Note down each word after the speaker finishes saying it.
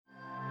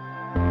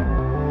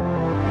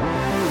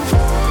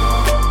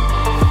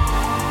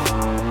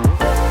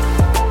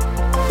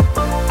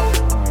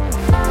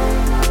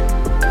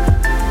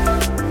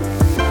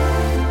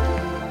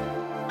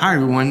Hi,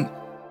 everyone.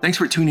 Thanks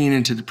for tuning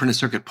into the Printed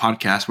Circuit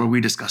Podcast, where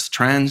we discuss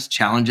trends,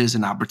 challenges,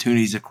 and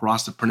opportunities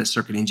across the printed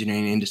circuit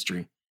engineering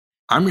industry.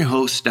 I'm your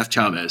host, Steph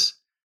Chavez.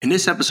 In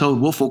this episode,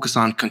 we'll focus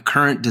on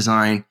concurrent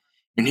design.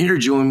 And here to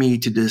join me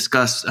to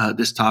discuss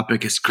this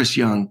topic is Chris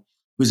Young,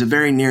 who's a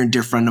very near and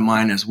dear friend of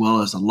mine, as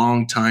well as a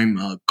longtime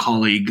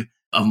colleague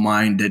of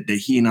mine that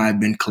he and I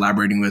have been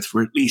collaborating with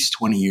for at least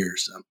 20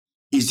 years.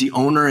 He's the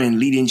owner and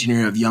lead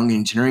engineer of Young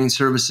Engineering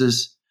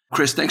Services.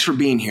 Chris, thanks for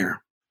being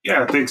here.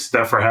 Yeah, thanks,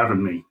 Steph, for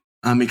having me.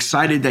 I'm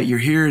excited that you're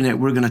here and that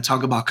we're going to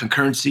talk about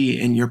concurrency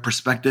and your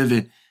perspective,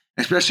 and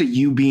especially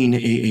you being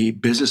a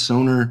business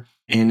owner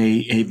and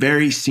a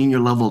very senior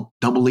level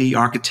EE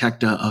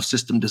architect of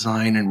system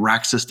design and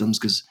rack systems,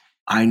 because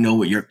I know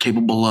what you're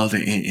capable of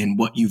and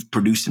what you've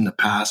produced in the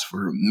past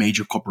for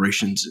major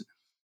corporations.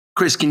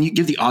 Chris, can you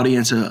give the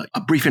audience a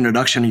brief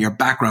introduction of your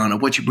background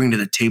of what you bring to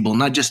the table,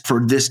 not just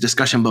for this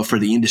discussion, but for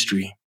the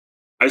industry?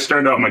 I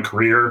started out my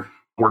career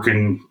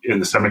working in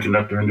the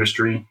semiconductor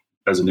industry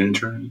as an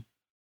intern.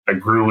 I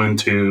grew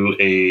into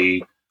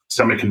a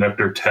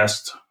semiconductor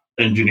test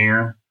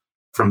engineer.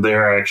 From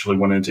there, I actually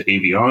went into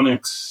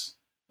avionics,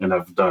 and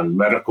I've done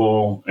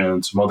medical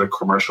and some other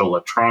commercial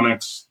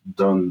electronics,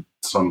 done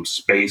some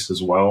space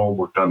as well,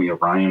 worked on the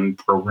Orion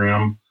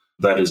program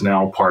that is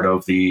now part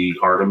of the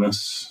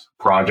Artemis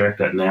project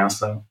at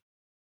NASA.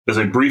 As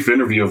a brief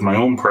interview of my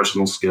own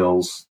personal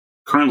skills,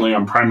 currently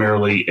I'm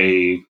primarily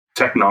a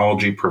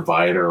technology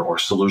provider or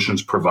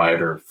solutions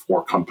provider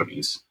for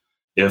companies.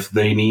 If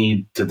they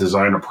need to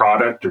design a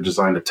product or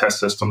design a test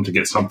system to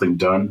get something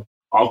done,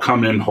 I'll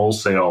come in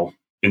wholesale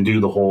and do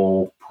the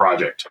whole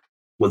project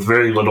with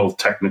very little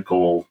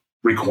technical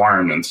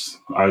requirements.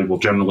 I will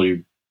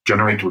generally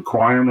generate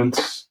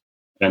requirements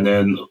and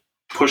then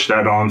push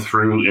that on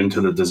through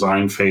into the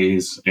design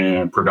phase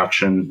and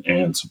production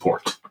and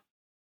support.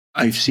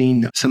 I've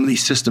seen some of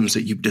these systems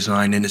that you've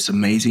designed, and it's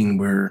amazing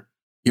where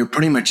you're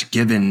pretty much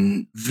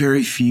given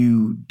very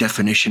few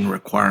definition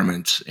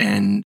requirements.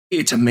 And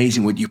it's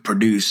amazing what you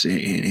produce.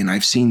 And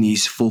I've seen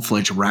these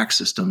full-fledged rack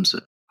systems,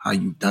 how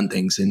you've done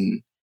things.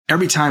 And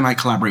every time I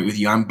collaborate with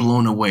you, I'm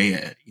blown away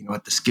at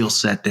the skill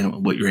set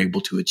and what you're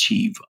able to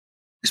achieve,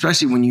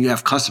 especially when you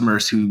have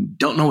customers who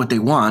don't know what they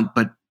want,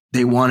 but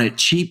they want it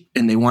cheap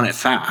and they want it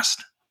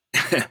fast.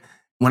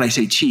 When I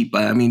say cheap,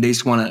 I mean, they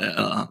just want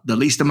the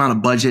least amount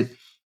of budget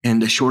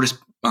and the shortest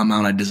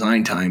amount of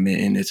design time.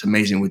 And it's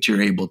amazing what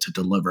you're able to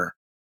deliver.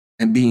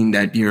 And being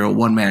that you're a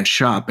one-man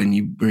shop and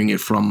you bring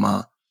it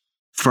from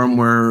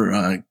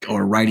firmware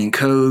or writing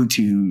code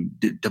to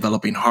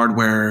developing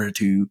hardware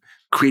to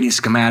creating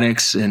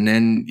schematics and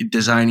then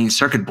designing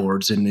circuit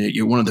boards. And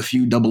you're one of the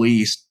few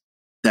EEs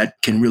that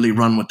can really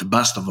run with the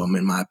best of them,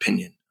 in my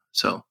opinion.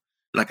 So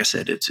like I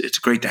said, it's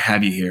great to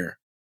have you here.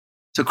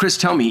 So Chris,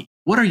 tell me,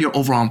 what are your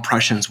overall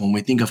impressions when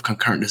we think of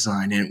concurrent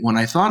design? And when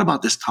I thought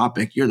about this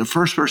topic, you're the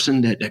first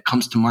person that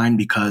comes to mind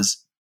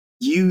because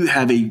you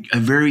have a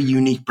very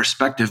unique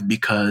perspective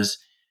because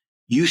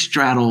you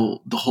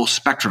straddle the whole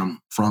spectrum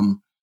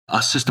from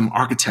a system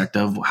architect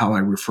of how I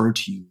refer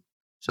to you.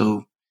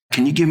 So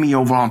can you give me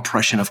your overall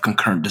impression of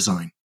concurrent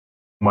design?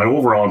 My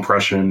overall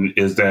impression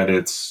is that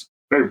it's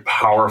a very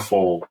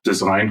powerful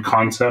design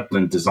concept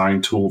and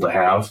design tool to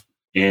have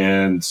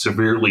and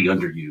severely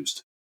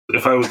underused.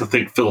 If I was to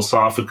think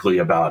philosophically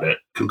about it,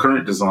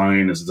 concurrent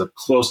design is the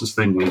closest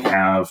thing we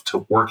have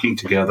to working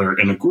together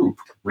in a group,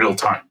 real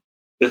time.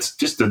 It's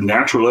just a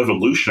natural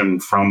evolution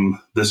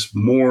from this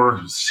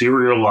more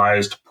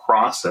serialized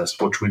process,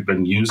 which we've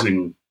been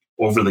using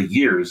over the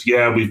years.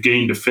 Yeah, we've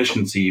gained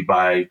efficiency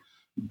by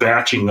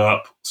batching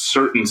up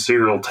certain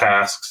serial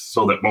tasks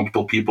so that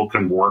multiple people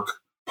can work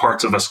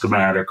parts of a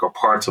schematic or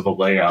parts of a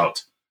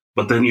layout.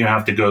 But then you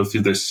have to go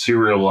through this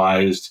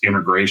serialized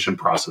integration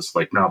process,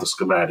 like now the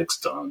schematic's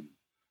done.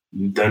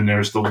 Then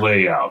there's the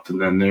layout,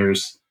 and then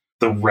there's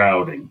the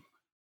routing.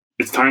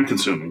 It's time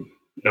consuming.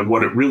 And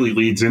what it really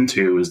leads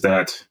into is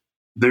that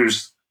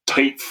there's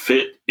tight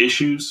fit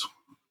issues.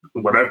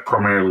 What I've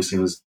primarily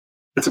seen is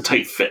it's a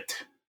tight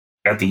fit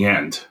at the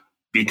end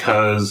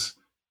because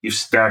you've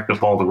stacked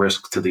up all the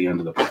risks to the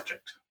end of the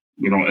project,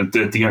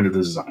 at the end of the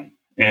design.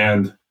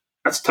 And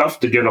that's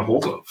tough to get a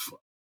hold of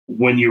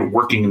when you're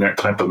working in that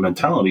type of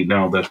mentality.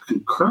 Now, the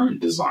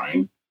concurrent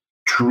design,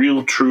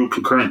 true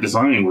concurrent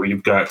design, where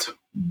you've got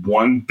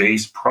one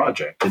base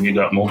project and you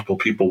got multiple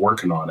people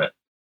working on it.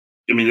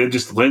 I mean, it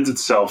just lends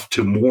itself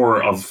to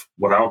more of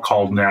what I'll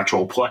call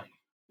natural play.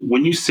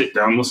 When you sit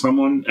down with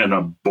someone in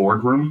a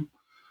boardroom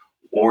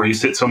or you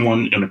sit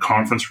someone in a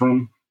conference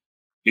room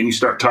and you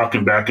start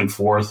talking back and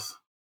forth,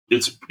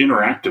 it's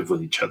interactive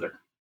with each other.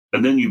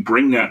 And then you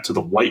bring that to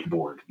the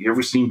whiteboard. You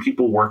ever seen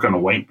people work on a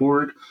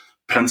whiteboard,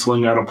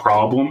 penciling out a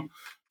problem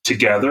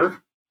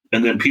together?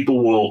 And then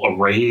people will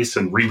erase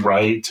and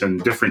rewrite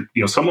and different,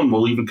 someone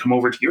will even come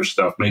over to your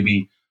stuff.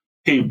 Maybe,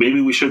 hey, maybe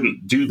we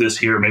shouldn't do this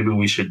here. Maybe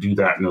we should do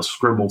that. And they'll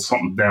scribble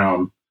something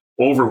down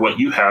over what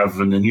you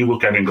have. And then you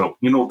look at it and go,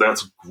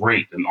 that's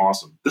great and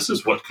awesome. This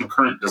is what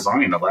concurrent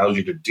design allows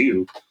you to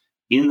do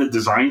in the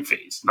design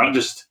phase, not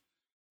just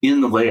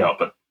in the layout,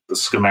 but the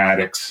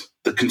schematics,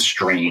 the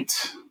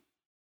constraints,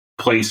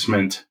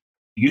 placement.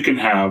 You can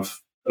have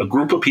a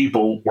group of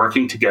people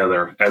working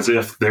together as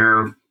if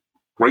they're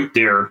right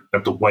there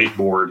at the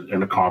whiteboard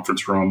in a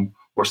conference room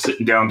or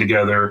sitting down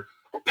together,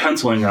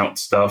 penciling out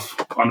stuff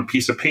on a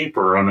piece of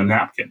paper or on a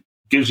napkin.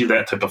 Gives you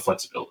that type of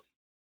flexibility.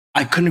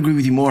 I couldn't agree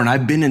with you more. And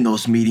I've been in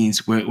those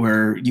meetings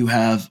where you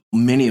have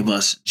many of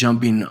us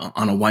jumping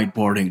on a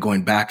whiteboard and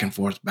going back and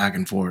forth,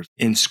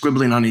 and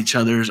scribbling on each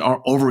other's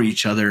or over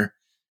each other.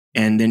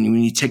 And then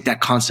when you take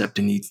that concept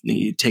and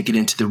you take it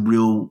into the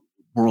real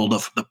world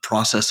of the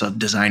process of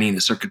designing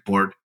a circuit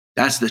board,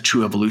 that's the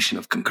true evolution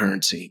of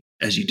concurrency,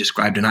 as you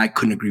described. And I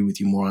couldn't agree with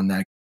you more on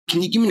that.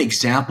 Can you give me an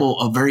example,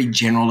 a very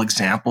general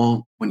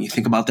example when you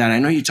think about that? I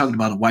know you talked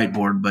about a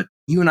whiteboard, but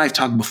you and I have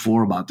talked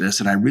before about this,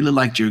 and I really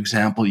liked your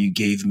example you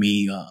gave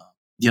me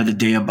the other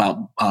day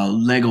about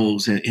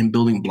Legos and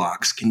building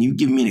blocks. Can you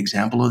give me an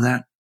example of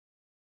that?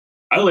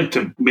 I like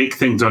to make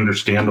things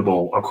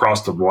understandable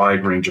across the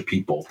wide range of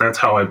people. That's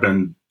how I've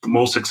been the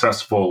most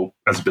successful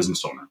as a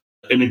business owner.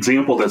 An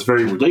example that's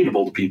very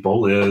relatable to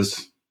people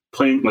is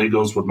playing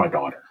Legos with my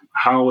daughter.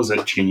 How has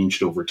it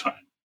changed over time?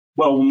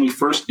 Well, when we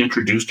first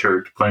introduced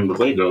her to playing with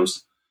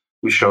Legos,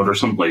 we showed her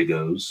some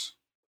Legos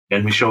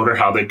and we showed her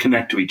how they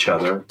connect to each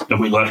other and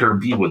we let her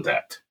be with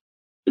that.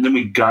 And then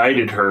we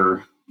guided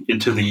her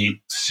into the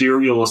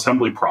serial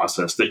assembly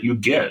process that you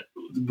get.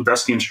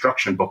 That's the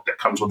instruction book that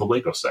comes with the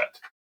Lego set.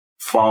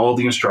 Follow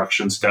the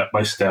instructions step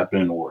by step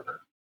in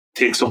order.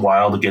 Takes a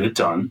while to get it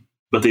done,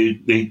 but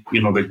they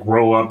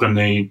grow up and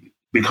they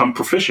become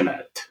proficient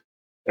at it.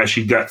 As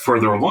she got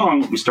further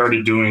along, we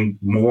started doing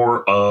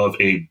more of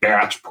a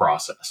batch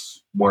process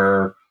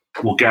where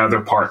we'll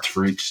gather parts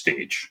for each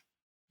stage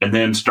and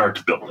then start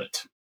to build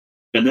it.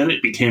 And then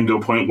it became to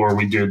a point where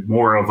we did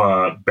more of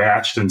a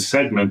batched and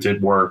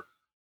segmented, where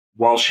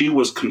while she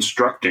was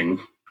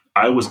constructing,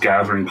 I was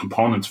gathering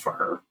components for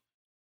her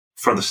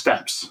for the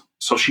steps.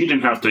 So she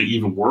didn't have to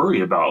even worry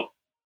about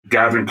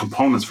gathering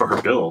components for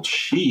her build.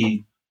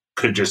 She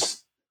could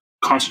just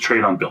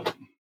concentrate on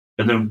building.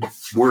 And then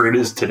where it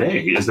is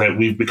today is that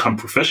we've become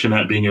proficient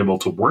at being able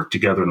to work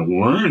together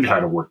and learned how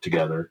to work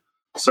together,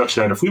 such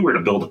that if we were to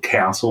build a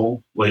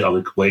castle, like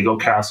a Lego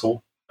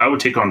castle, I would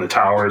take on the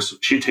towers,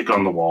 she'd take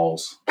on the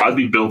walls. I'd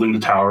be building the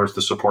towers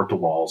to support the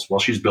walls while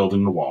she's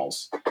building the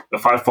walls.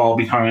 If I fall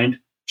behind,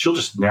 she'll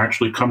just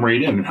naturally come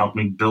right in and help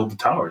me build the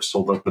towers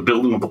so that the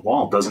building of the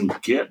wall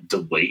doesn't get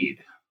delayed.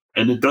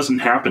 And it doesn't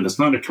happen. It's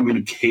not a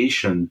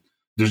communication.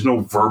 There's no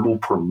verbal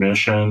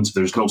permissions.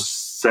 There's no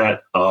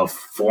set of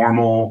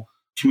formal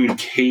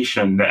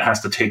communication that has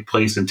to take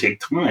place and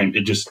take time.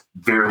 It just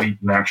very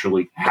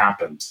naturally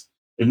happens.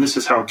 And this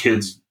is how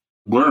kids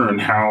learn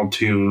how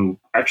to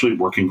actually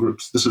work in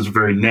groups. This is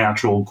very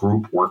natural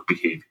group work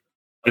behavior.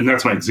 And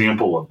that's my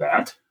example of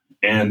that.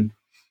 And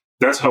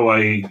that's how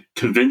I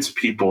convince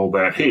people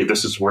that, hey,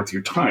 this is worth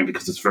your time,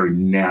 because it's very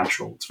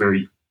natural. It's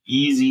very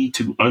easy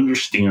to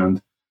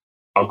understand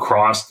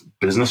across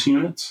business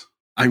units.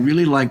 I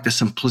really like the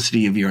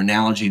simplicity of your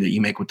analogy that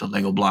you make with the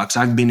Lego blocks.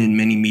 I've been in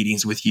many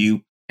meetings with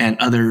you and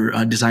other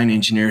design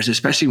engineers,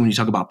 especially when you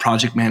talk about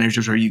project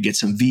managers, or you get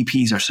some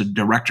VPs or some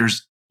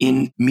directors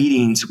in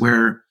meetings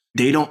where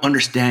they don't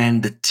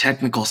understand the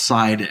technical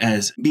side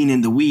as being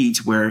in the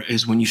weeds,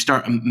 whereas when you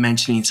start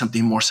mentioning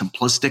something more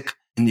simplistic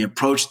in the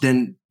approach,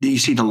 then you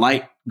see the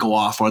light go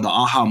off or the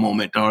aha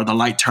moment, or the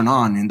light turn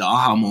on and the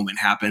aha moment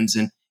happens,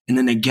 and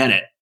then they get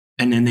it.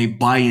 And then they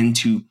buy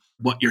into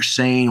what you're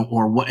saying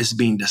or what is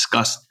being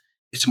discussed.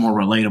 It's more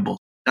relatable.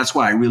 That's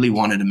why I really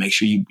wanted to make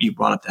sure you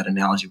brought up that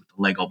analogy with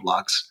the Lego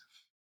blocks.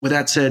 With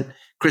that said,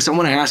 Chris, I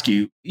want to ask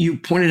you, you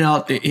pointed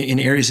out in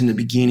areas in the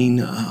beginning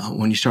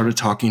when you started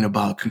talking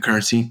about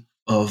concurrency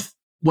of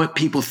what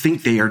people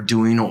think they are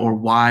doing or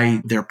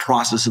why their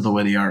process is the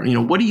way they are.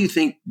 What do you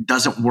think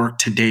doesn't work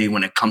today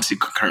when it comes to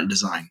concurrent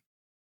design?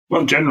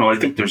 Well, in general, I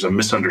think there's a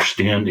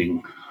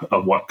misunderstanding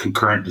of what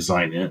concurrent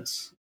design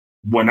is.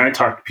 When I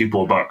talk to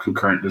people about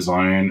concurrent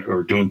design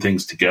or doing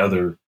things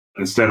together,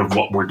 instead of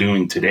what we're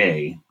doing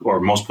today, or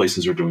most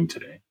places are doing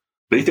today,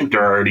 they think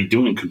they're already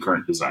doing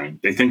concurrent design.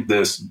 They think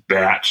this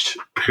batched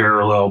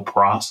parallel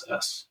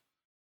process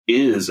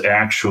is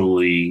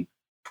actually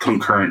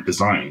concurrent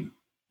design.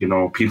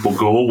 People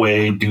go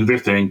away, do their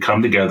thing,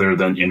 come together,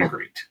 then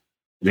integrate.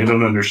 They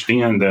don't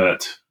understand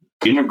that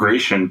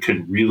integration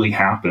could really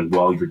happen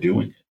while you're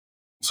doing it.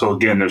 So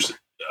again, there's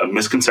a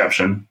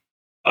misconception.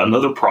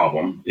 Another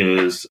problem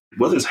is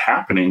what is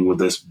happening with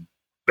this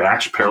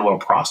batch parallel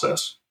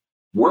process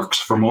works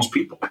for most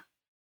people.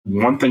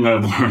 One thing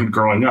I've learned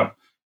growing up,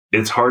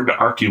 it's hard to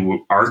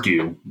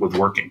argue with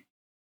working.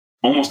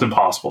 Almost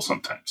impossible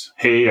sometimes.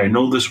 Hey, I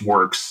know this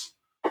works,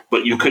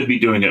 but you could be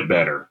doing it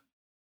better.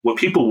 What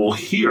people will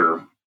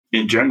hear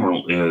in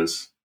general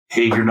is,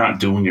 hey, you're not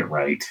doing it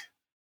right.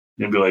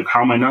 They'll be like,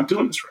 how am I not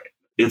doing this right?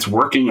 It's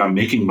working, I'm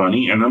making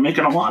money, and I'm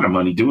making a lot of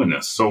money doing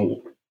this.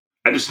 So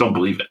I just don't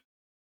believe it.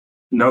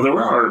 Now,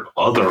 there are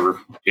other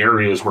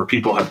areas where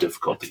people have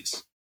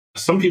difficulties.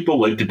 Some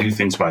people like to do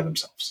things by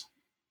themselves.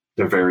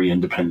 They're very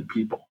independent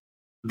people.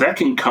 That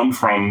can come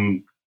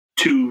from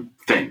two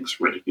things,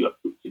 really,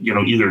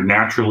 either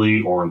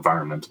naturally or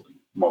environmentally.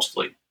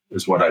 mostly,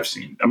 is what I've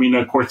seen. I mean,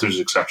 of course, there's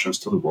exceptions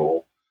to the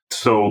rule.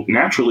 So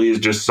naturally is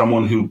just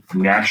someone who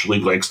naturally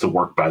likes to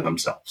work by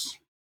themselves.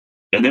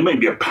 And they may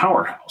be a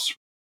powerhouse.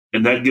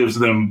 And that gives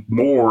them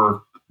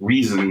more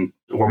reason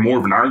or more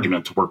of an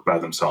argument to work by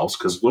themselves,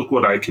 because look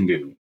what I can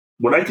do.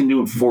 What I can do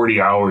in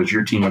 40 hours,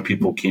 your team of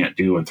people can't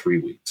do in 3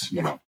 weeks,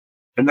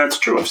 And that's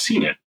true. I've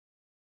seen it.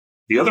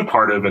 The other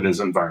part of it is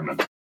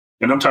environment.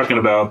 And I'm talking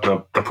about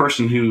the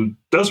person who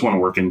does want to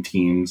work in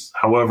teams.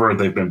 However,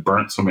 they've been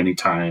burnt so many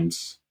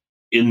times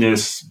in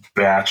this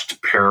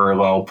batched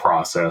parallel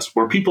process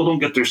where people don't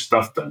get their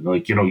stuff done.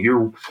 Like,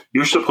 you're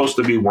supposed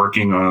to be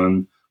working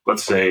on,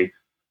 let's say,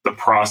 the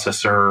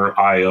processor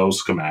IO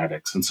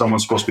schematics, and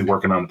someone's supposed to be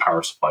working on the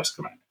power supply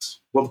schematics.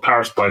 Well, the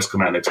power supply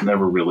schematics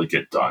never really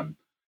get done.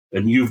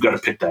 And you've got to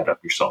pick that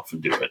up yourself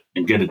and do it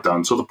and get it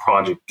done so the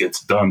project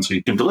gets done so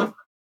you can deliver.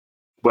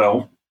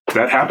 Well,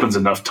 that happens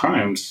enough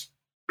times.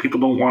 People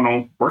don't want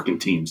to work in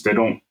teams. They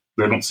don't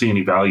see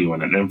any value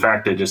in it. And in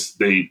fact,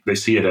 they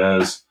see it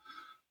as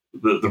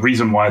the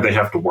reason why they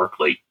have to work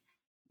late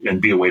and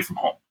be away from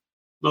home.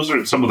 Those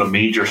are some of the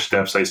major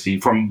steps I see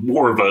from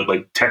more of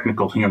a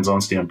technical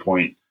hands-on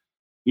standpoint.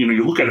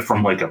 You look at it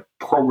from a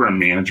program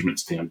management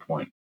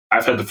standpoint.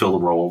 I've had to fill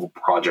the role of a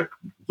project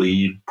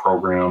lead,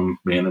 program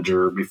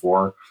manager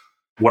before.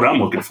 What I'm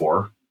looking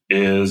for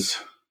is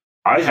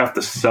I have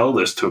to sell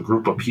this to a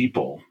group of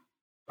people.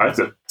 I have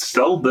to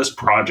sell this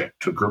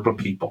project to a group of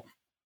people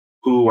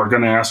who are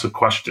going to ask a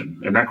question.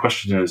 And that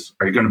question is,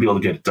 are you going to be able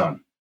to get it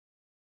done?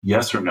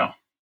 Yes or no?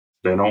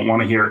 They don't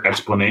want to hear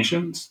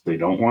explanations. They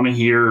don't want to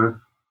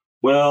hear,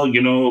 well,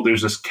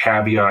 there's this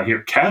caveat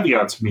here.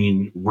 Caveats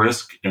mean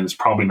risk, and it's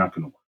probably not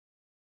going to work.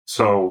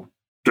 So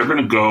they're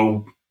going to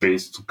go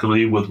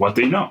basically with what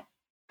they know.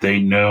 They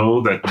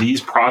know that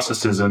these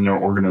processes in their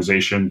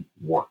organization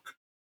work.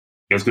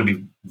 It's going to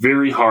be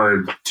very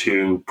hard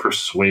to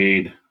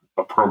persuade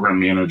a program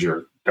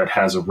manager that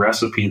has a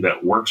recipe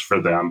that works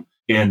for them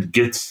and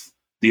gets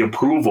the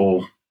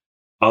approval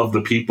of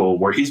the people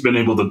where he's been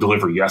able to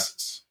deliver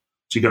yeses.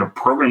 So you got a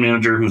program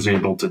manager who's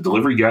able to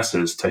deliver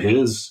yeses to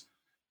his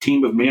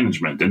team of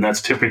management. And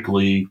that's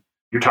typically,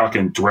 you're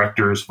talking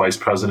directors, vice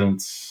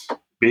presidents,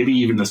 maybe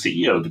even the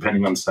CEO,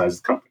 depending on the size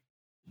of the company.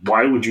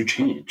 Why would you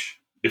change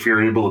if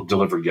you're able to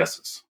deliver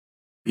yeses?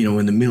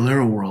 In the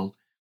Mil-Aero world,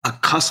 a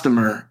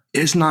customer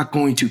is not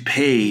going to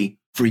pay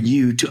for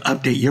you to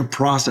update your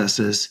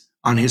processes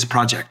on his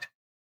project.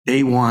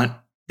 They want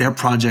their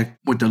project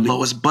with the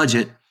lowest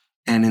budget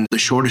and in the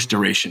shortest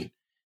duration.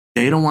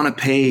 They don't want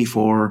to pay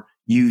for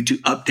you to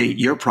update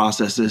your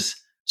processes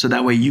so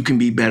that way you can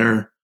be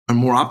better and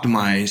more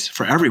optimized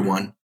for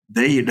everyone.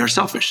 They're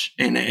selfish,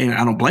 and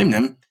I don't blame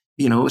them.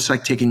 It's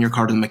like taking your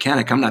car to the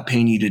mechanic. I'm not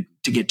paying you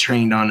to get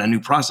trained on a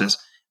new process.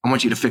 I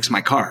want you to fix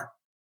my car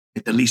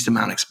at the least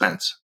amount of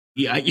expense.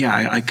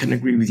 I couldn't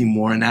agree with you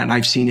more on that. And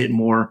I've seen it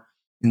more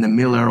in the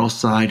Mil-Aero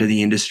side of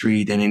the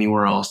industry than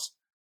anywhere else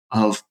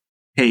of,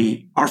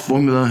 hey, our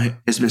formula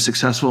has been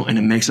successful and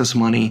it makes us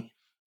money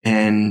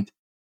and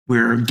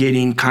we're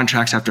getting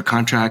contracts after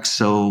contracts.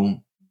 So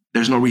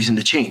there's no reason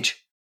to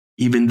change,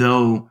 even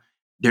though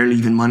they're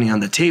leaving money on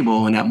the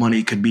table, and that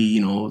money could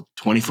be,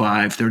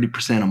 25,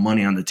 30% of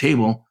money on the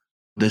table.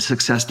 The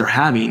success they're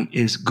having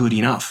is good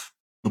enough.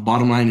 The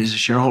bottom line is the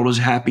shareholders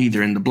are happy,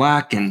 they're in the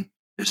black, and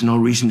there's no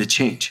reason to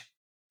change.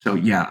 So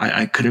yeah,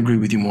 I could agree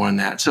with you more on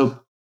that.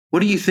 So what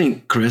do you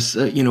think, Chris?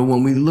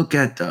 When we look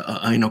at,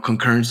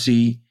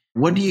 concurrency,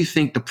 what do you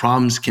think the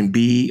problems can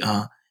be?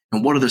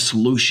 And what are the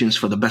solutions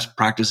for the best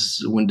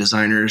practices when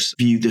designers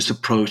view this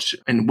approach,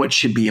 and what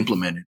should be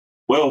implemented?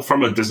 Well,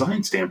 from a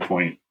design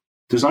standpoint,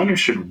 designers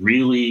should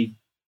really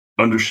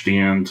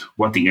understand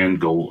what the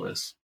end goal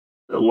is.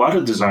 A lot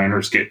of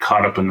designers get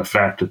caught up in the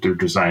fact that they're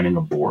designing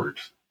a board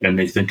and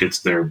they think it's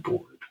their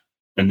board.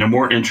 And they're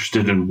more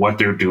interested in what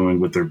they're doing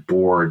with their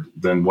board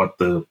than what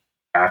the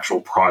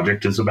actual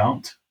project is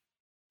about.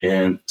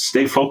 And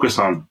stay focused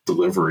on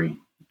delivery.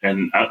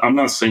 And I'm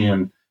not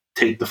saying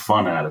take the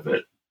fun out of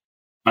it.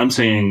 I'm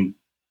saying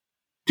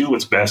do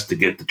what's best to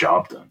get the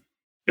job done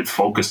and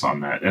focus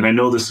on that. And I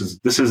know this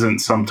isn't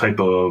some type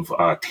of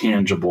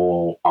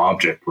tangible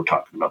object we're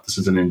talking about. This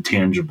is an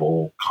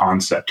intangible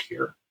concept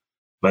here.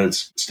 But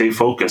it's stay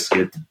focused.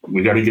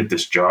 We got to get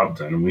this job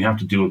done, and we have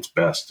to do what's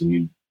best. And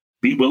you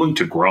be willing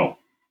to grow.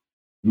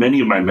 Many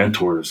of my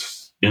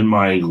mentors in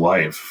my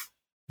life,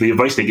 the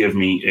advice they give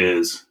me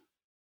is,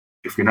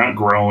 if you're not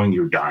growing,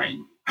 you're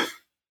dying.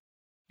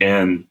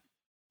 And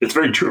it's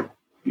very true.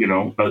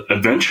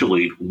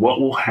 Eventually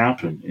what will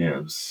happen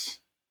is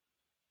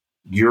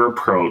your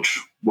approach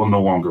will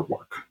no longer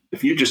work.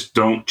 If you just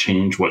don't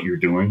change what you're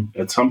doing,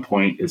 at some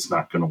point, it's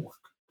not going to work.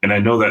 And I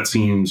know that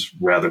seems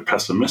rather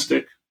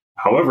pessimistic.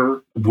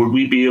 However, would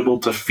we be able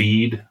to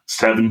feed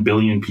 7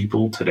 billion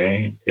people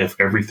today if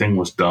everything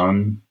was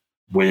done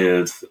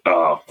with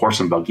a horse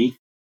and buggy?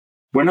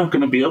 We're not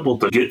going to be able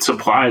to get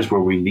supplies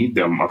where we need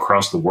them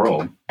across the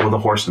world with a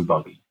horse and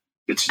buggy.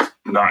 It's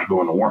not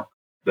going to work.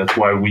 That's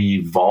why we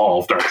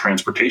evolved our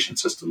transportation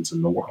systems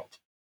in the world.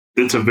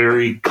 It's a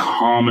very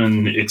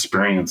common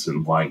experience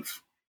in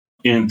life.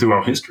 and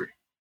throughout history.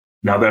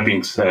 Now, that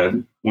being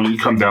said, when you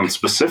come down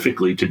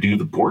specifically to do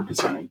the board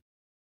design,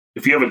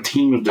 if you have a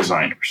team of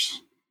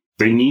designers,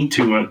 they need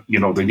to,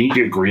 they need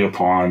to agree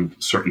upon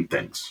certain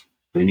things.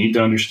 They need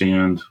to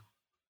understand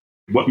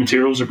what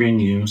materials are being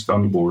used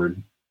on the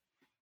board,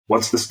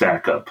 what's the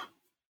stack up,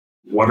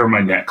 what are my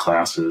net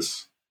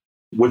classes,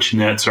 which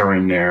nets are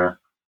in there,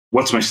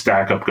 what's my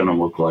stack up going to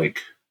look like,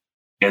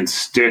 and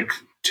stick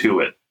to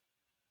it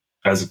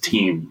as a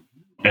team.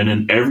 And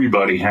then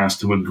everybody has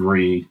to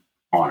agree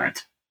on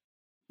it.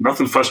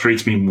 Nothing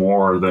frustrates me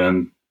more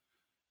than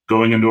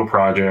going into a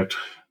project,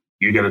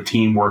 you get a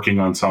team working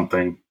on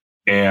something,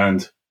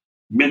 and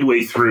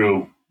midway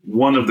through,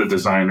 one of the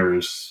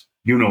designers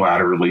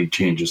unilaterally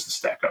changes the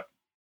stack up.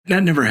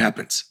 That never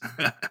happens.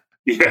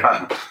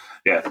 Yeah.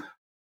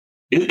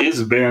 It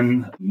has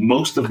been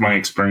most of my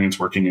experience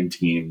working in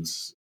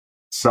teams.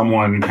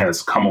 Someone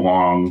has come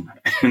along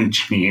and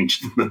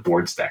changed the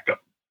board stack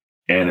up,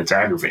 and it's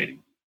aggravating.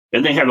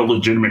 And they had a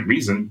legitimate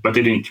reason, but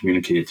they didn't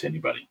communicate it to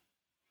anybody.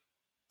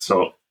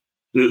 So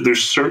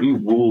there's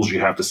certain rules you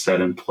have to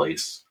set in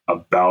place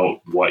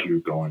about what you're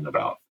going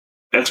about.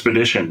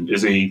 Expedition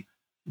is a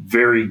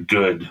very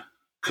good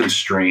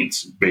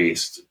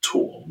constraints-based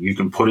tool. You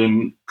can put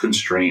in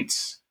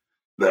constraints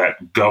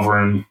that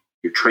govern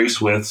your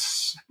trace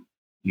widths,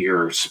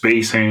 your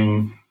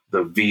spacing,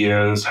 the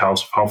vias, how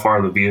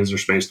far the vias are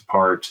spaced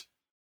apart,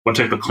 what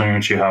type of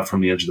clearance you have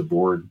from the edge of the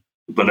board.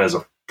 But as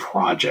a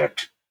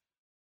project,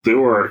 there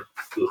are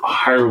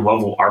higher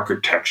level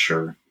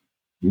architecture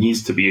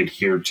needs to be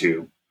adhered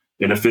to.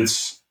 And if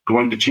it's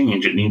going to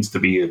change, it needs to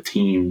be a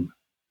team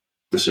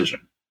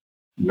decision,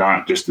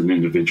 not just an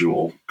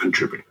individual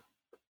contributor.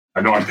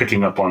 I know I'm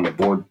picking up on the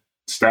board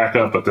stack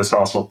up, but this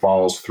also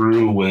follows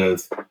through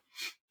with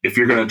if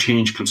you're going to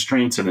change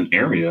constraints in an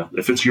area,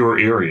 if it's your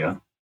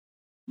area,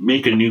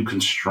 make a new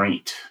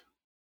constraint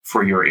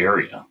for your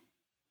area.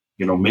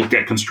 Make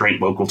that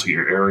constraint local to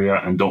your area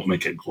and don't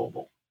make it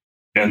global.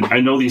 And I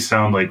know these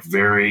sound like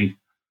very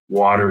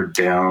watered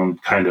down,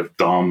 kind of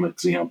dumb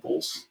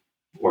examples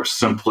or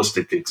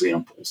simplistic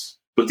examples.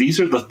 But these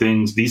are the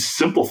things, these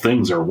simple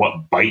things are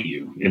what bite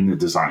you in the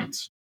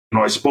designs.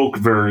 I spoke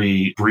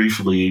very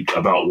briefly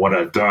about what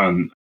I've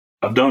done.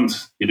 I've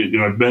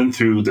been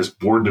through this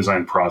board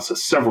design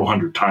process several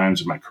hundred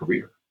times in my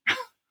career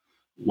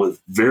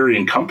with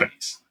varying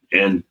companies.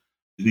 And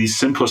these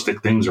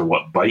simplistic things are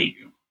what bite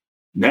you.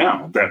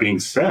 Now, that being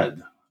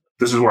said,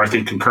 this is where I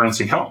think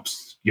concurrency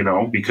helps,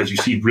 because you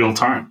see real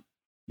time.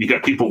 You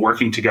got people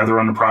working together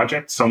on the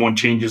project. Someone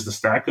changes the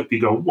stack up.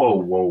 You go,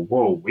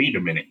 whoa, wait a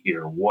minute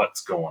here.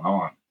 What's going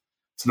on?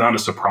 It's not a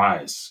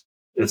surprise.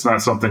 It's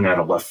not something out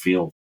of left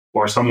field.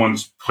 Or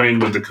someone's playing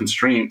with the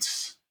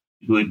constraints,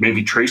 like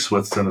maybe trace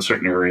widths in a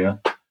certain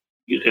area,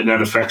 and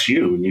that affects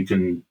you. And you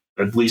can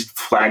at least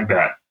flag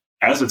that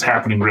as it's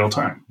happening real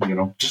time,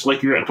 just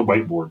like you're at the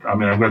whiteboard. I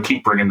mean, I'm going to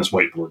keep bringing this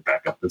whiteboard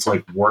back up. It's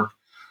like work.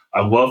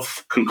 I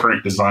love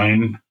concurrent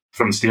design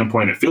from the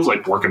standpoint, it feels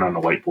like working on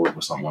a whiteboard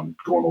with someone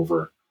going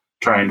over,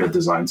 trying to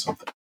design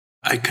something.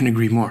 I couldn't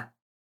agree more.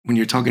 When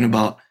you're talking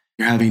about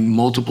you're having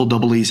multiple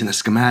double E's in a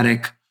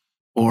schematic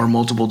or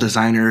multiple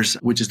designers,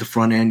 which is the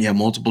front end, you have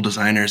multiple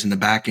designers in the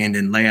back end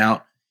and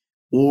layout,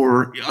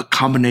 or a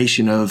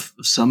combination of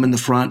some in the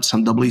front,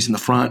 some double E's in the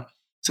front,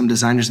 some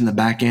designers in the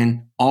back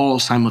end, all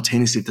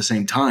simultaneously at the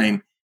same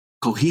time,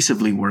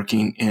 cohesively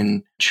working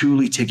and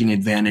truly taking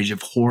advantage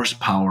of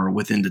horsepower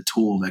within the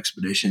tool of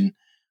Expedition,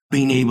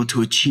 being able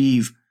to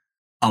achieve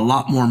a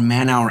lot more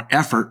man-hour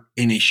effort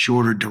in a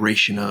shorter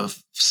duration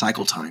of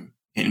cycle time,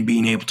 and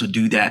being able to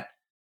do that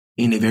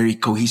in a very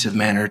cohesive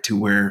manner to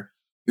where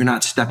you're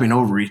not stepping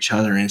over each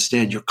other.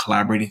 Instead, you're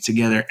collaborating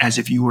together as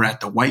if you were at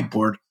the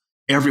whiteboard,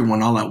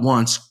 everyone all at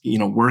once,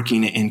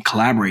 working and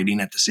collaborating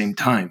at the same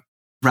time,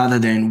 rather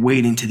than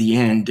waiting to the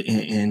end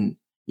and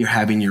you're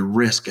having your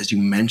risk. As you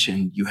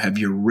mentioned, you have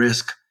your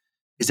risk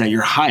is at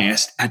your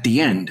highest at the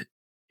end.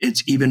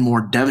 It's even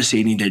more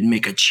devastating to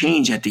make a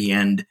change at the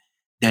end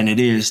than it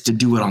is to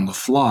do it on the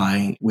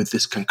fly with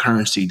this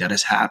concurrency that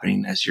is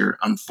happening as you're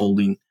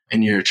unfolding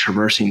and you're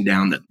traversing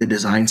down the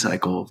design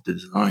cycle of the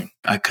design.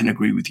 I couldn't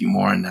agree with you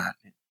more in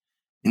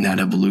that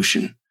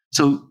evolution.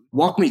 So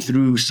walk me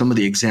through some of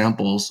the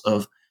examples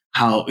of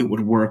how it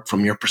would work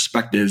from your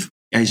perspective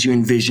as you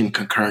envision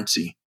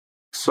concurrency.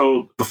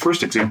 So the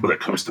first example that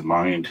comes to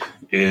mind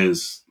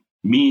is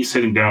me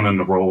sitting down in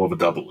the role of a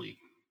double E.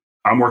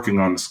 I'm working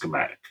on the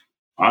schematic.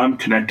 I'm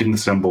connecting the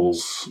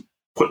symbols,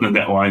 putting the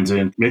net lines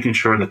in, making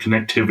sure the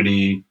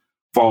connectivity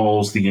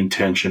follows the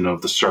intention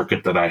of the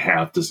circuit that I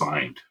have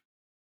designed.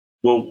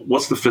 Well,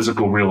 what's the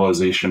physical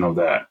realization of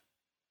that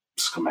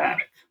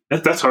schematic?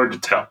 That's hard to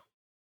tell.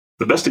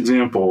 The best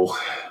example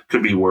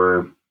could be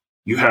where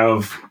you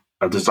have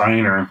a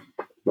designer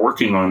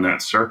working on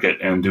that circuit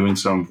and doing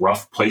some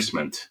rough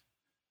placement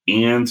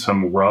and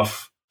some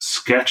rough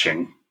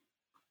sketching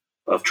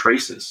of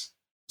traces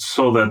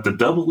so that the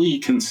double E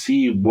can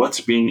see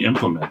what's being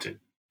implemented.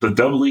 The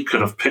double E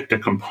could have picked a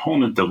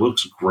component that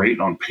looks great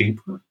on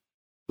paper,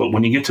 but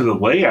when you get to the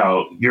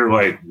layout, you're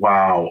like,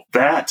 wow,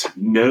 that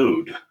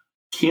node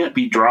can't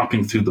be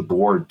dropping through the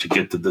board to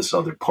get to this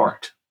other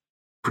part.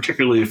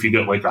 Particularly if you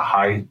get like a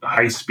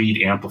high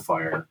speed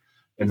amplifier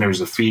and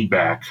there's a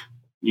feedback,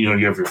 you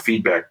have your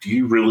feedback. Do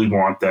you really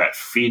want that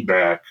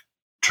feedback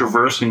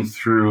traversing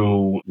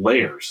through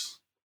layers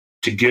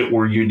to get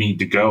where you need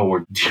to go?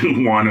 Or do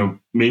you want to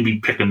maybe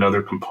pick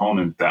another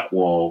component that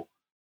will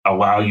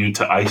allow you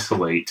to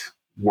isolate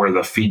where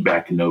the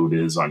feedback node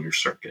is on your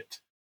circuit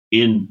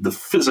in the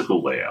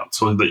physical layout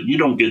so that you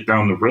don't get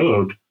down the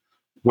road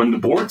when the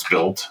board's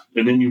built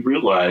and then you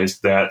realize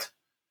that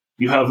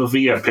you have a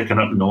via picking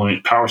up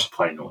power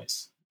supply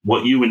noise.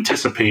 What you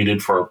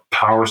anticipated for a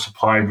power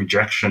supply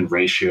rejection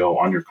ratio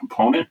on your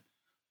component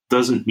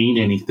doesn't mean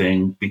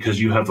anything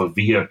because you have a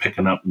via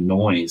picking up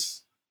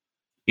noise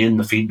in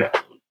the feedback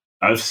loop.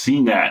 I've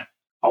seen that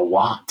a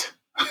lot.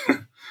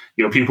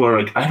 People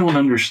are like, I don't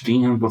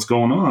understand what's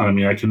going on. I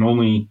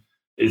mean,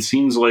 it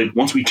seems like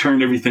once we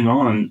turn everything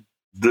on,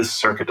 this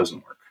circuit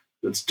doesn't work.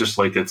 It's just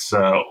like it's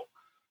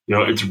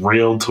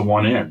railed to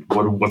one end.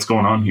 What's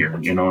going on here?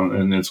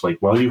 And it's like,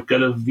 well, you've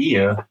got a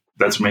via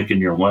that's making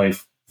your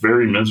life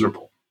very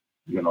miserable.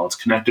 It's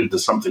connected to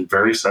something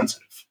very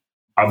sensitive.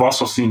 I've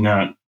also seen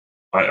that.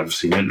 I've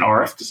seen it in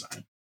RF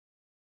design.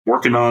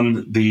 Working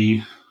on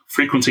the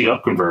frequency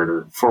up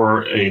converter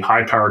for a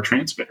high power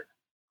transmitter.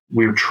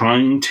 We're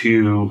trying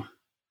to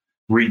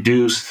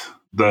reduce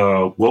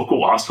the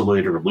local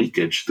oscillator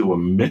leakage through a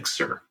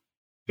mixer.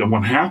 And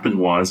what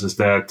happened is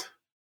that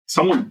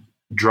someone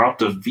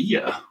dropped a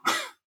via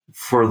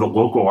for the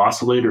local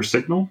oscillator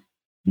signal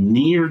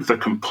near the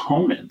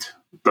component,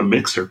 the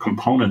mixer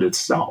component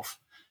itself.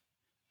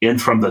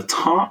 And from the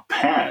top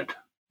pad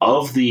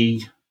of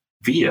the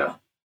via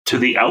to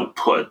the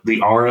output, the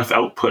RF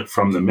output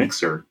from the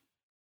mixer,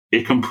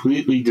 it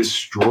completely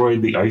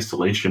destroyed the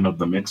isolation of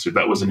the mixer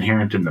that was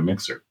inherent in the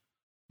mixer.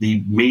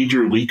 The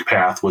major leak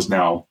path was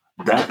now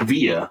that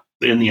via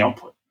in the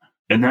output.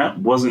 And that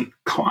wasn't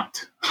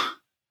caught.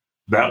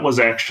 That was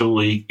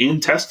actually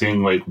in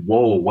testing, like,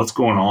 whoa, what's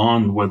going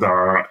on with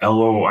our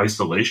LO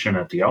isolation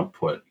at the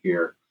output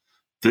here?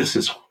 This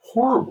is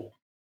horrible.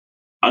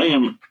 I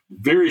am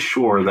very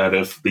sure that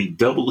if the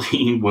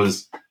EE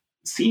was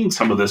seeing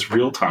some of this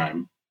real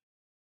time,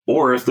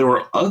 or if there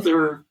were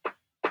other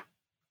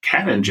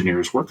CAD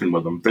engineers working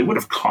with them, they would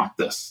have caught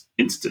this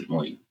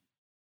instantly.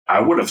 I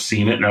would have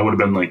seen it and I would have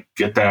been like,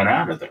 get that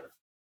out of there.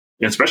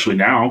 And especially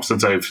now,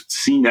 since I've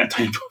seen that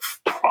type of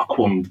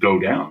problem go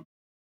down.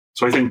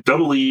 So I think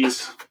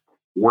EE's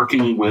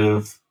working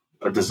with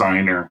a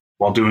designer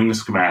while doing the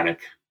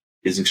schematic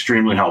is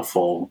extremely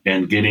helpful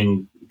in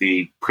getting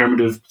the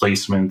primitive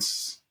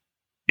placements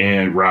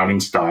and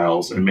routing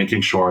styles and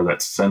making sure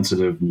that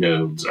sensitive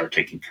nodes are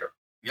taken care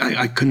of.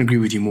 I couldn't agree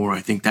with you more. I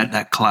think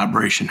that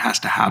collaboration has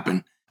to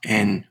happen.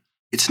 And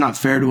it's not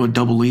fair to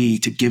a EE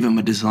to give him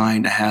a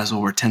design that has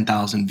over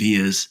 10,000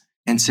 vias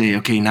and say,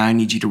 okay, now I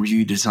need you to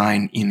review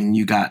design, and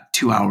you got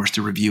 2 hours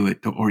to review it,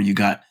 or you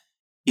got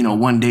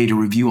 1 day to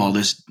review all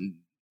this,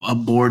 a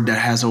board that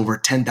has over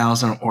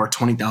 10,000 or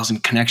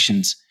 20,000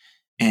 connections,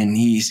 and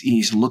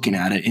he's looking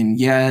at it. And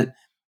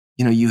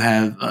you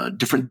have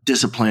different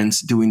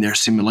disciplines doing their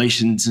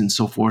simulations and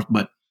so forth,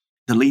 but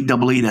the lead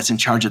EE that's in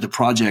charge of the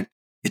project,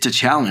 it's a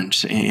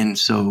challenge. And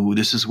so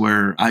this is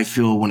where I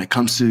feel when it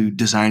comes to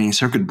designing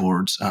circuit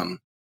boards,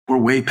 we're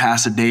way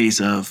past the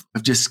days of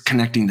just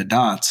connecting the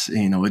dots.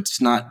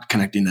 It's not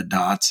connecting the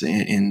dots.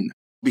 And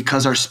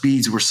because our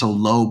speeds were so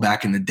low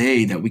back in the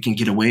day that we can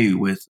get away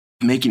with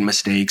making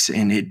mistakes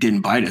and it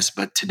didn't bite us.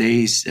 But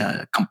today's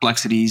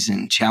complexities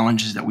and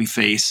challenges that we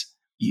face,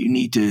 you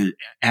need to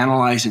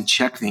analyze and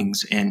check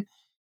things, and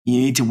you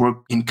need to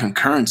work in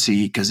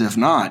concurrency, because if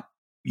not,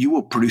 you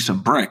will produce a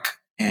brick.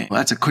 And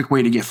that's a quick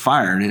way to get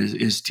fired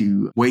is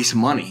to waste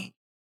money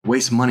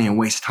and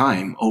waste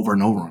time over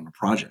and over on a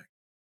project.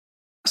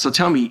 So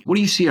tell me, what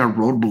do you see are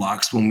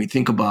roadblocks when we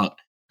think about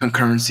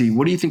concurrency?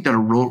 What do you think that are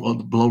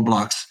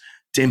roadblocks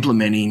to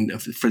implementing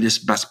for this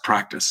best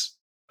practice?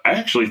 I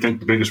actually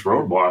think the biggest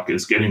roadblock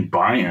is getting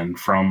buy-in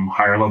from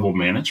higher level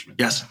management.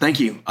 Yes, thank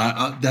you.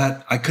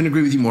 I couldn't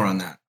agree with you more on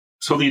that.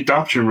 So the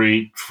adoption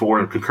rate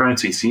for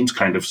concurrency seems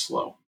kind of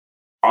slow.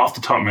 Off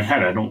the top of my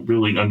head, I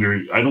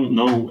don't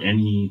know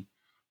any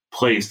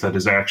place that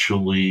is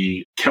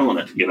actually killing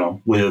it,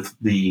 with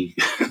the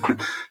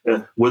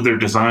with their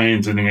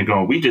designs, and then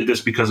go, we did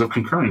this because of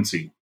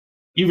concurrency.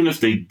 Even if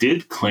they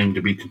did claim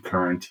to be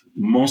concurrent,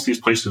 most of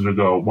these places would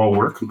go, well,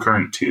 we're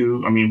concurrent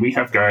too. I mean, we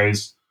have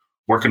guys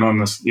working on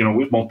this, we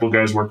have multiple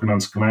guys working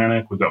on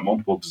schematic. We've got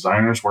multiple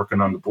designers working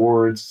on the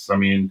boards. I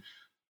mean,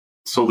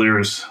 so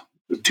there's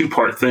a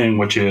two-part thing,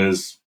 which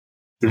is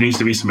there needs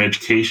to be some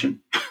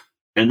education,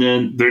 and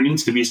then there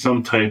needs to be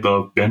some type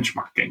of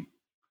benchmarking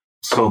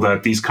so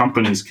that these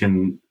companies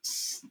can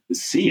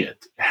see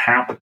it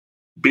happen.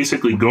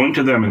 Basically, going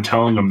to them and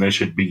telling them they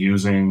should be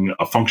using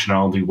a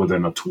functionality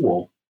within a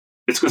tool,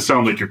 it's going to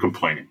sound like you're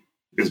complaining,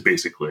 is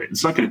basically it.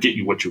 It's not going to get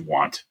you what you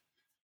want.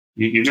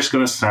 You're just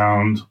going to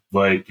sound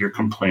like you're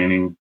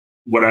complaining.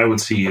 What I would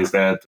see is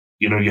that,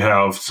 you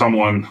have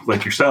someone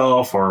like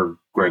yourself or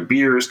Greg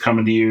Beers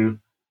coming to you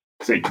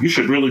say, you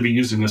should really be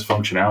using this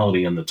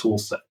functionality in the tool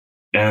set.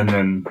 And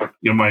then,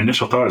 my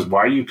initial thought is,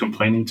 why are you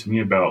complaining to me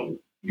about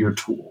your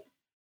tool?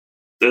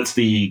 That's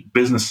the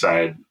business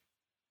side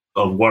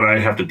of what I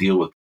have to deal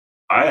with.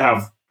 I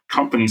have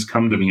companies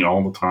come to me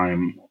all the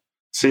time,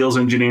 sales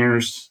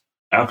engineers,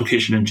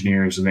 application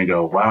engineers, and they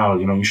go, wow,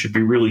 you should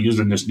be really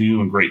using this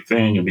new and great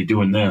thing and be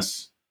doing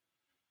this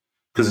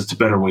because it's a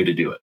better way to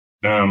do it.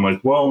 And I'm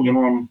like, well,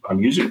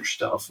 I'm using your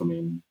stuff. I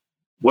mean,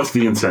 what's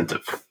the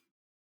incentive?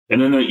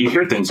 And then you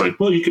hear things like,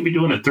 well, you could be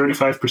doing it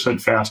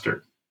 35%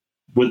 faster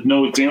with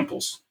no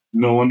examples,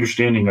 no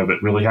understanding of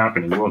it really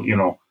happening.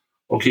 Well,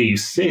 okay, you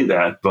say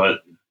that,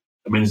 but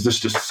I mean, is this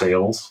just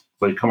sales?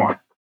 Like, come on.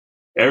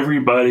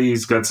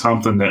 Everybody's got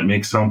something that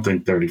makes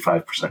something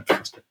 35%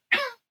 faster.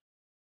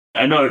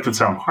 I know that could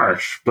sound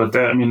harsh, but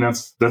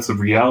that's the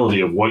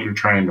reality of what you're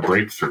trying to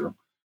break through.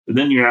 And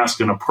then you're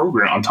asking a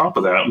program on top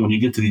of that. When you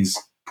get to these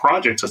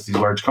projects at these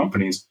large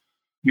companies,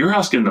 you're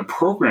asking the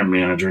program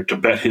manager to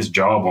bet his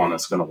job on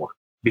it's going to work.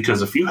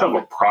 Because if you have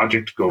a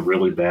project go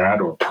really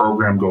bad or a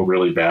program go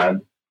really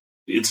bad,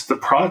 it's the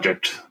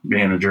project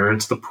manager,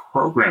 it's the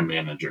program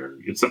manager,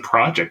 it's the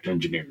project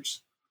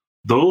engineers.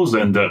 Those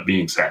end up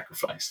being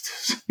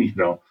sacrificed.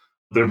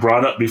 They're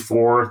brought up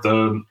before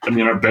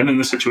I've been in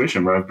this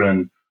situation where I've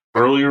been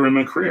earlier in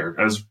my career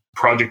as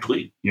project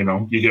lead.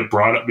 You get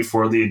brought up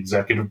before the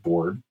executive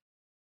board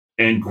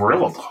and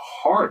grilled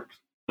hard.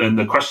 And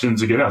the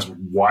questions you get asked,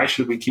 why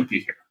should we keep you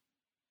here?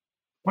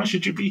 Why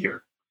should you be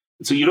here?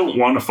 So you don't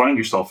want to find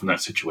yourself in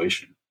that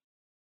situation.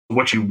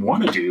 What you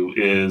want to do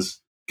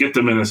is get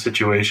them in a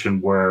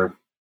situation where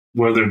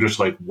they're just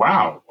like,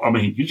 wow, I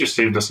mean, you just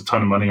saved us a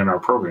ton of money on our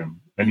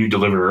program and you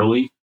deliver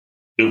early.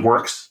 It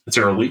works. It's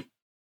early.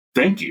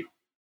 Thank you.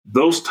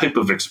 Those type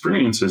of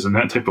experiences and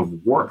that type of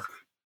work,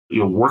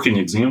 working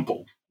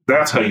example,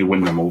 that's how you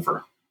win them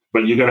over.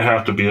 But you got to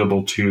have to be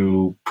able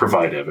to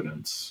provide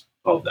evidence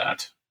of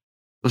that.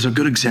 Those are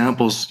good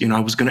examples. I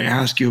was going to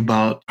ask you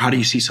about how do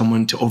you see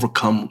someone to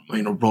overcome,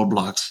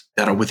 roadblocks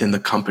that are within the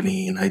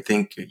company? And I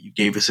think you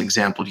gave us an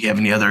example. Do you have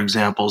any other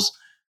examples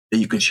that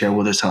you can share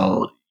with us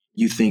how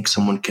you think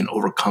someone can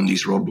overcome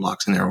these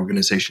roadblocks in their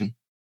organization?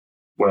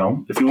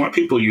 Well, if you want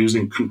people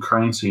using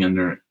concurrency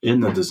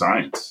in the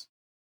designs,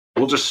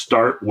 we'll just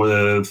start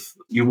with,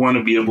 you want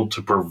to be able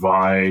to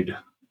provide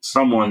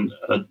someone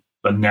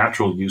a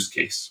natural use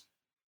case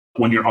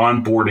when you're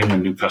onboarding a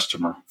new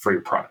customer for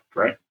your product,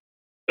 right?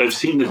 I've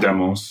seen the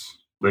demos.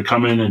 They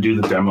come in and do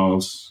the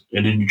demos,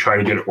 and then you try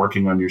to get it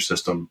working on your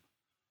system.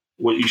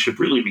 What you should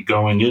really be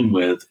going in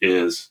with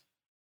is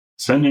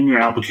send in your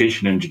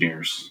application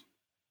engineers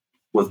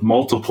with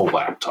multiple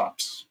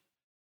laptops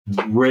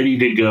ready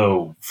to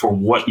go for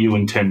what you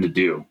intend to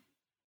do.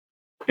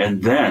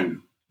 And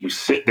then you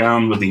sit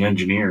down with the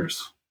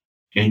engineers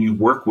and you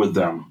work with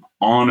them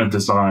on a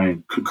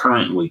design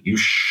concurrently. You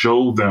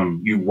show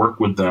them, you work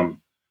with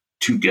them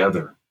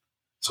together.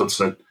 So it's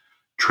a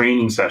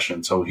training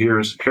session. So here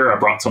I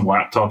brought some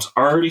laptops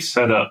already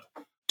set up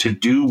to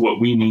do what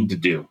we need to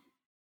do.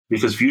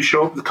 Because if you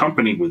show up at the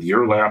company with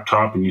your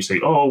laptop and you say,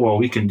 oh, well,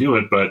 we can do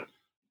it, but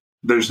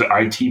there's the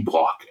IT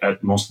block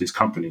at most of these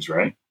companies,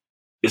 right?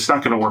 It's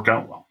not going to work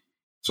out well.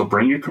 So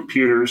bring your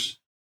computers,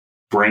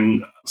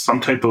 bring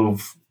some type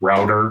of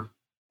router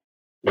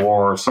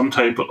or some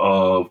type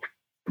of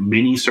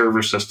mini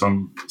server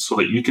system so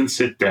that you can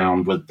sit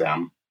down with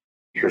them.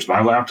 Here's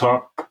my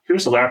laptop.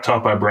 Here's the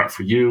laptop I brought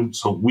for you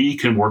so we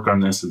can work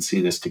on this and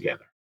see this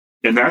together.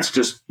 And that's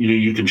just,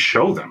 you can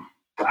show them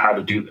how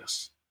to do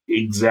this,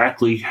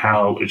 exactly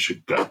how it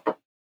should go.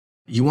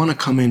 You want to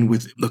come in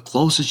with the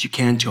closest you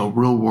can to a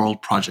real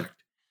world project.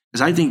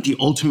 Because I think the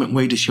ultimate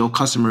way to show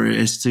customer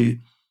is to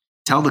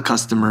tell the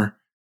customer,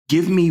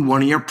 give me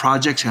one of your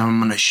projects and I'm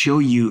going to show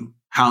you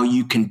how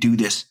you can do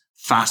this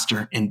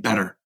faster and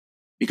better.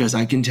 Because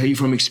I can tell you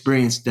from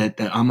experience that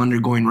I'm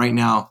undergoing right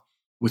now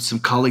with some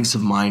colleagues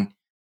of mine,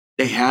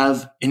 they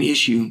have an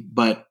issue,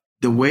 but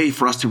the way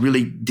for us to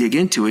really dig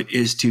into it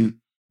is to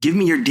give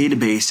me your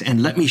database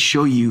and let me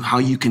show you how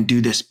you can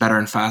do this better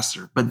and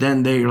faster. But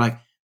then they're like,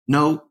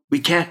 no, we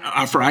can't,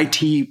 for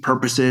IT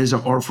purposes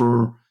or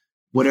for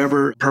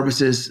whatever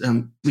purposes,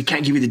 we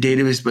can't give you the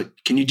database, but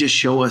can you just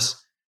show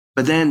us?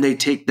 But then they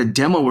take the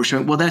demo we're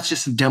showing, well, that's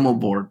just a demo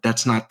board.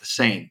 That's not the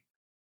same.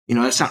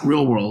 That's not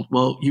real world.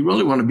 Well, you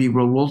really want to be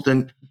real world,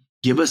 then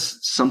give us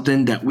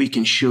something that we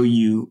can show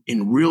you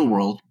in real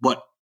world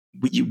what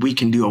we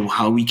can do or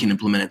how we can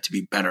implement it to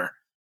be better,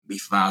 be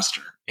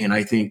faster. And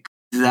I think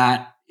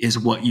that is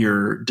what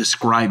you're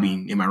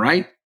describing. Am I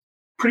right?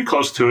 Pretty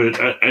close to it.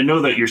 I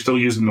know that you're still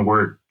using the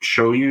word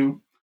show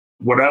you.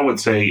 What I would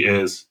say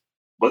is,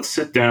 let's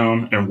sit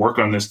down and work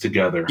on this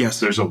together. Yes.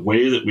 There's a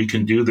way that we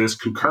can do this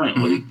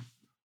concurrently. Mm-hmm.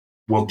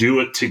 We'll do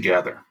it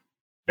together.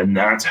 And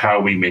that's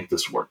how we make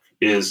this work,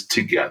 is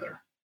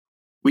together.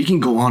 We can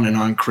go on and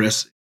on,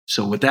 Chris.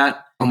 So with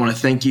that, I want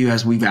to thank you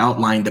as we've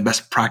outlined the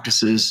best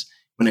practices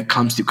when it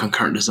comes to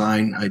concurrent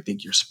design. I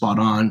think you're spot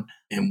on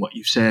in what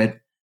you said.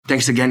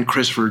 Thanks again,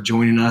 Chris, for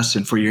joining us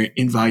and for your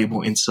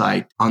invaluable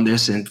insight on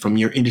this and from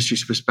your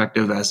industry's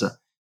perspective as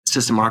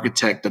system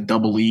architect, a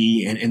double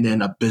E, and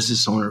then a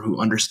business owner who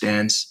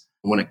understands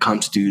when it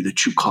comes to the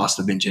true cost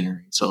of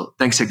engineering. So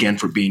thanks again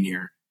for being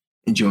here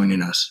and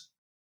joining us.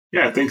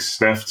 Yeah, thanks,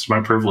 Steph. It's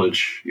my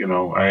privilege.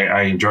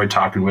 I enjoyed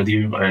talking with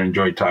you. I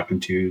enjoyed talking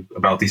to you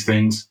about these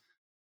things.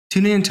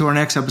 Tune in to our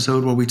next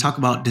episode where we talk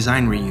about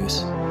design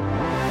reuse.